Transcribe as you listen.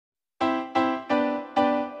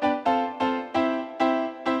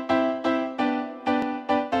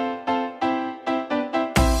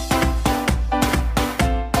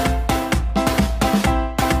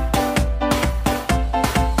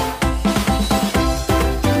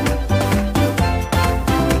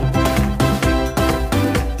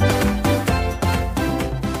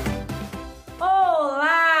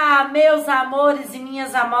amores e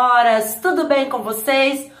minhas amoras, tudo bem com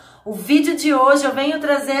vocês? O vídeo de hoje eu venho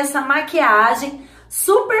trazer essa maquiagem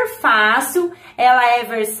super fácil, ela é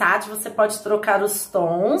versátil, você pode trocar os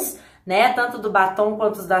tons, né, tanto do batom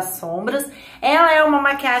quanto das sombras. Ela é uma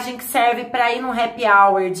maquiagem que serve para ir num happy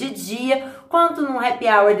hour de dia, quanto num happy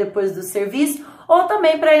hour depois do serviço, ou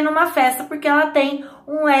também para ir numa festa, porque ela tem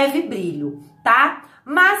um leve brilho, tá?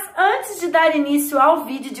 Mas antes de dar início ao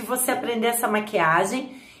vídeo de você aprender essa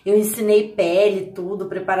maquiagem, eu ensinei pele, tudo,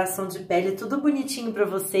 preparação de pele, tudo bonitinho pra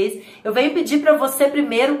vocês. Eu venho pedir pra você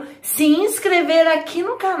primeiro se inscrever aqui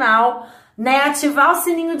no canal, né? Ativar o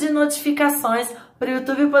sininho de notificações para o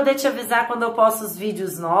YouTube poder te avisar quando eu posto os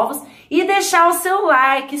vídeos novos. E deixar o seu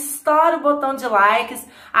like, estoura o botão de likes,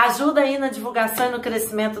 ajuda aí na divulgação e no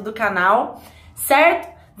crescimento do canal,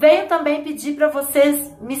 certo? Venho também pedir para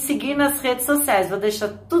vocês me seguir nas redes sociais. Vou deixar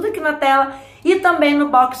tudo aqui na tela e também no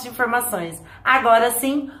box de informações. Agora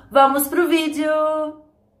sim, vamos pro vídeo!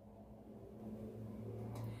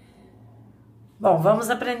 Bom, vamos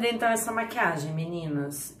aprender então essa maquiagem,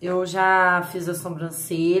 meninas. Eu já fiz a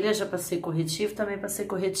sobrancelha, já passei corretivo, também passei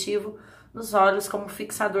corretivo nos olhos como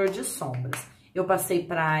fixador de sombras. Eu passei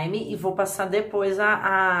prime e vou passar depois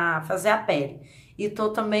a fazer a pele. E tô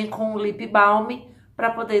também com o lip balm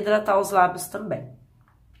para poder hidratar os lábios também.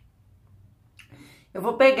 Eu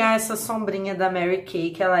vou pegar essa sombrinha da Mary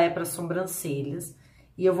Kay, que ela é para sobrancelhas,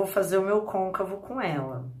 e eu vou fazer o meu côncavo com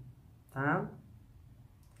ela, tá?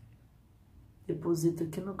 Deposito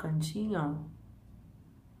aqui no cantinho, ó.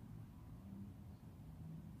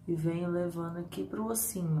 E venho levando aqui pro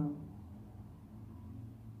ossinho.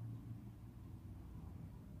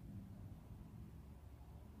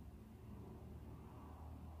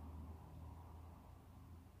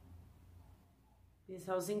 O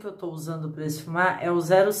pincelzinho que eu tô usando pra esfumar é o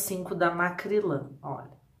 05 da Macrilan,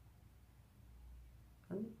 olha.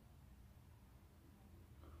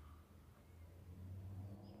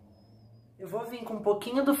 Eu vou vir com um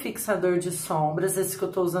pouquinho do fixador de sombras, esse que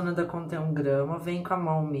eu tô usando ainda contém 1 grama, vem com a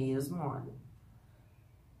mão mesmo, olha.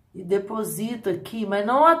 E deposito aqui, mas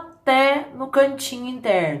não até no cantinho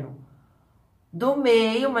interno. Do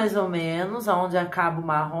meio, mais ou menos, onde acaba o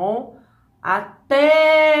marrom,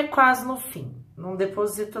 até quase no fim. Não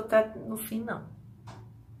deposito até no fim, não.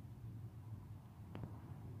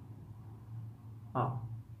 Ó.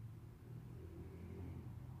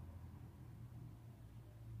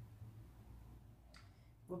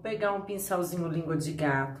 Vou pegar um pincelzinho língua de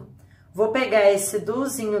gato. Vou pegar esse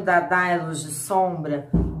duzinho da Dylos de sombra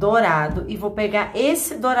dourado e vou pegar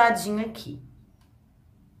esse douradinho aqui.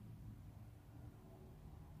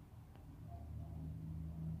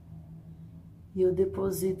 E eu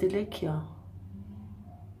deposito ele aqui, ó.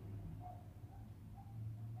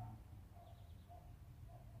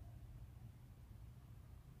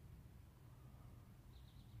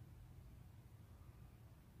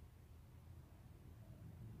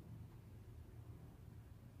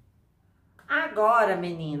 Agora,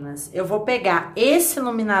 meninas, eu vou pegar esse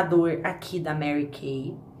iluminador aqui da Mary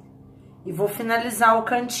Kay e vou finalizar o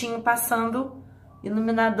cantinho passando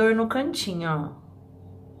iluminador no cantinho, ó.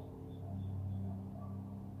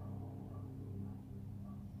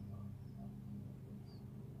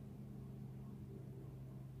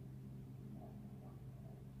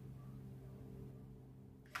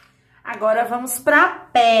 Agora, vamos pra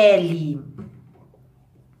pele.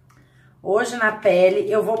 Hoje, na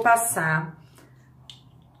pele, eu vou passar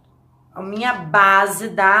a minha base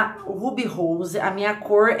da Ruby Rose, a minha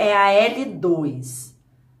cor é a L2.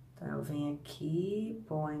 Então, eu venho aqui,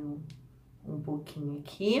 ponho um pouquinho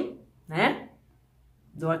aqui, né?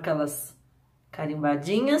 Dou aquelas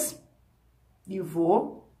carimbadinhas e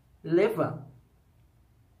vou levando.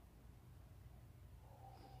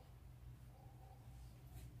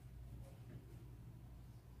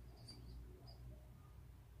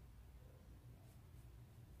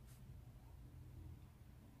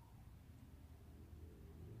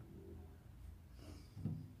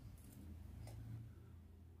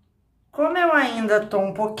 Como eu ainda tô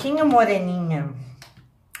um pouquinho moreninha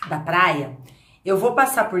da praia, eu vou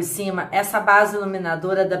passar por cima essa base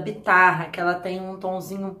iluminadora da Bitarra, que ela tem um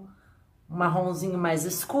tonzinho, um marronzinho mais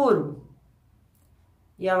escuro.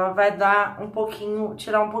 E ela vai dar um pouquinho,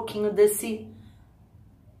 tirar um pouquinho desse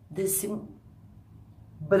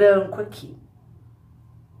branco aqui.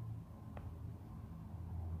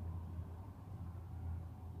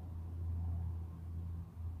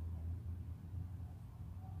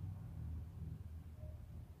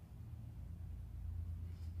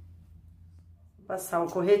 Passar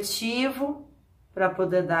o corretivo para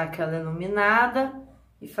poder dar aquela iluminada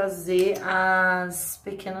e fazer as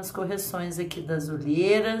pequenas correções aqui das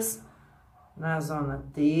olheiras, na zona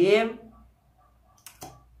T,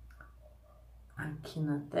 aqui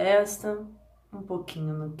na testa, um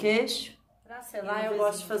pouquinho no queixo. Pra selar, eu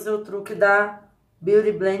gosto de fazer o truque da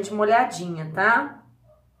Beauty Blend molhadinha, tá?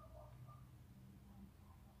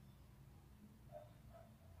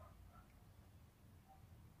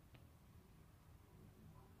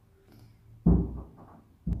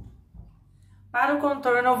 Para o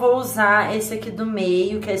contorno, eu vou usar esse aqui do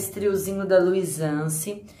meio, que é esse triozinho da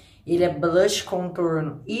Luisance. Ele é blush,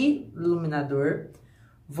 contorno e iluminador.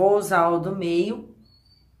 Vou usar o do meio.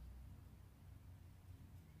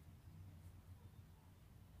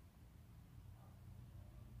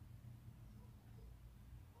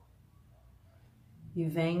 E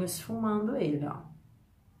venho esfumando ele, ó.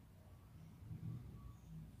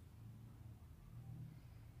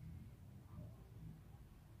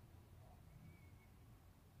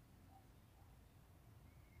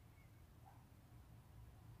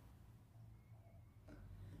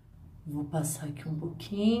 Vou passar aqui um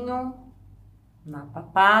pouquinho na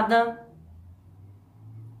papada.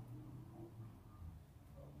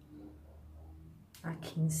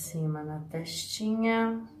 Aqui em cima na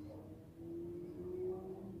testinha.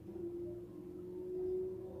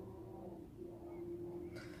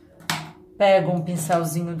 Pego um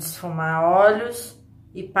pincelzinho de esfumar olhos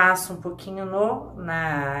e passo um pouquinho no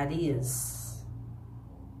nariz.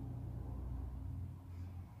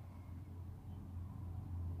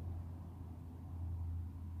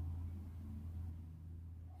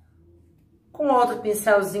 Com outro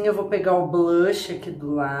pincelzinho, eu vou pegar o blush aqui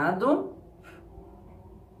do lado.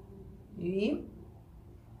 E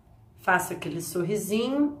faço aquele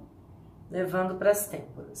sorrisinho, levando para as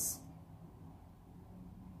têmporas.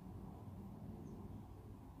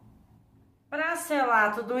 Para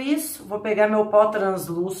selar tudo isso, vou pegar meu pó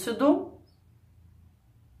translúcido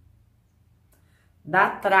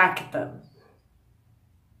da Tracta.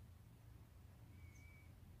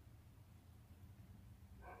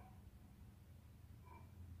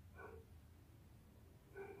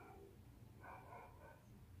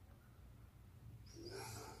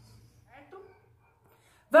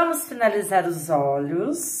 Vamos finalizar os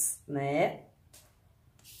olhos, né?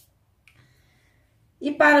 E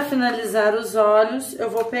para finalizar os olhos, eu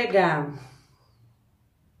vou pegar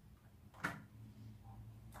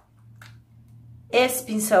esse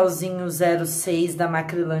pincelzinho 06 da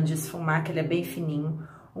Maquiagem de esfumar, que ele é bem fininho.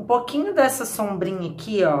 Um pouquinho dessa sombrinha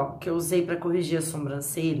aqui, ó, que eu usei para corrigir as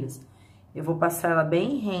sobrancelhas. Eu vou passar ela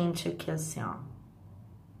bem rente aqui, assim, ó.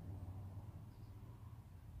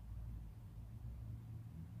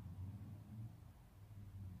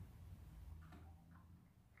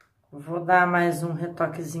 Vou dar mais um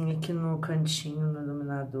retoquezinho aqui no cantinho, no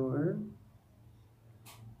iluminador.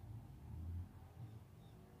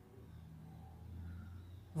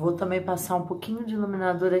 Vou também passar um pouquinho de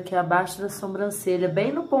iluminador aqui abaixo da sobrancelha,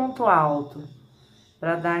 bem no ponto alto,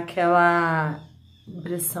 pra dar aquela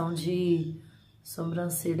impressão de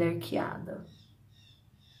sobrancelha arqueada.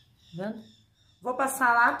 Tá vendo? Vou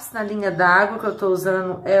passar lápis na linha d'água, que eu tô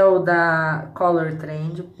usando é o da Color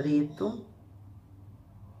Trend, o preto.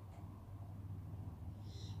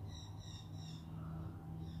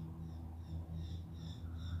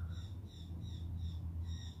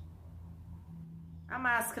 A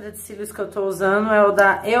máscara de cílios que eu tô usando é o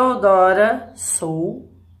da Eudora Soul.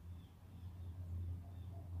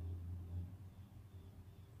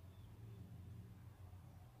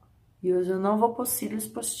 E hoje eu não vou pôr cílios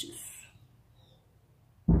postiços.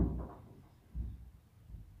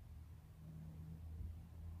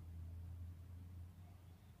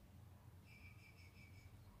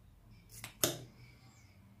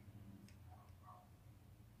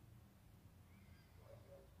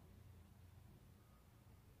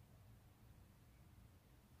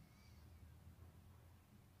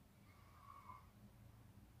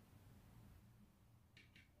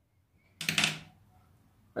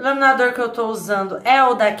 O iluminador que eu tô usando é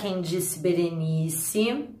o da Quem Disse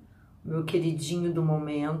Berenice, meu queridinho do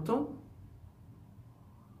momento.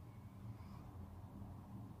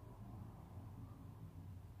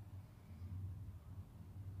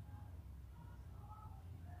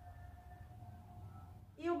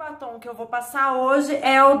 E o batom que eu vou passar hoje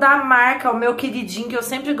é o da marca, o meu queridinho, que eu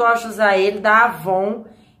sempre gosto de usar ele, da Avon,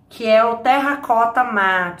 que é o Terracota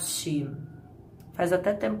Mate. Faz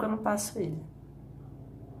até tempo que eu não passo ele.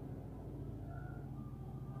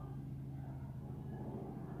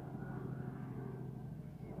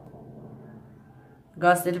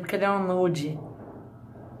 Gosto dele porque ele é um nude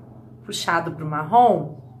puxado pro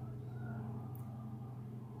marrom.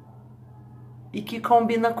 E que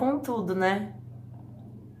combina com tudo, né?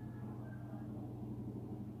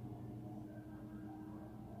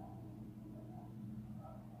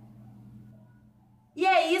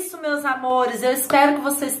 isso, meus amores. Eu espero que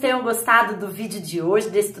vocês tenham gostado do vídeo de hoje,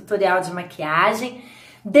 desse tutorial de maquiagem.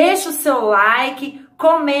 Deixa o seu like,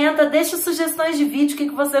 comenta, deixa sugestões de vídeo, o que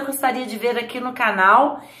você gostaria de ver aqui no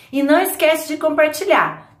canal. E não esquece de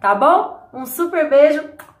compartilhar, tá bom? Um super beijo,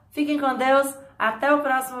 fiquem com Deus, até o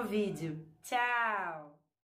próximo vídeo. Tchau!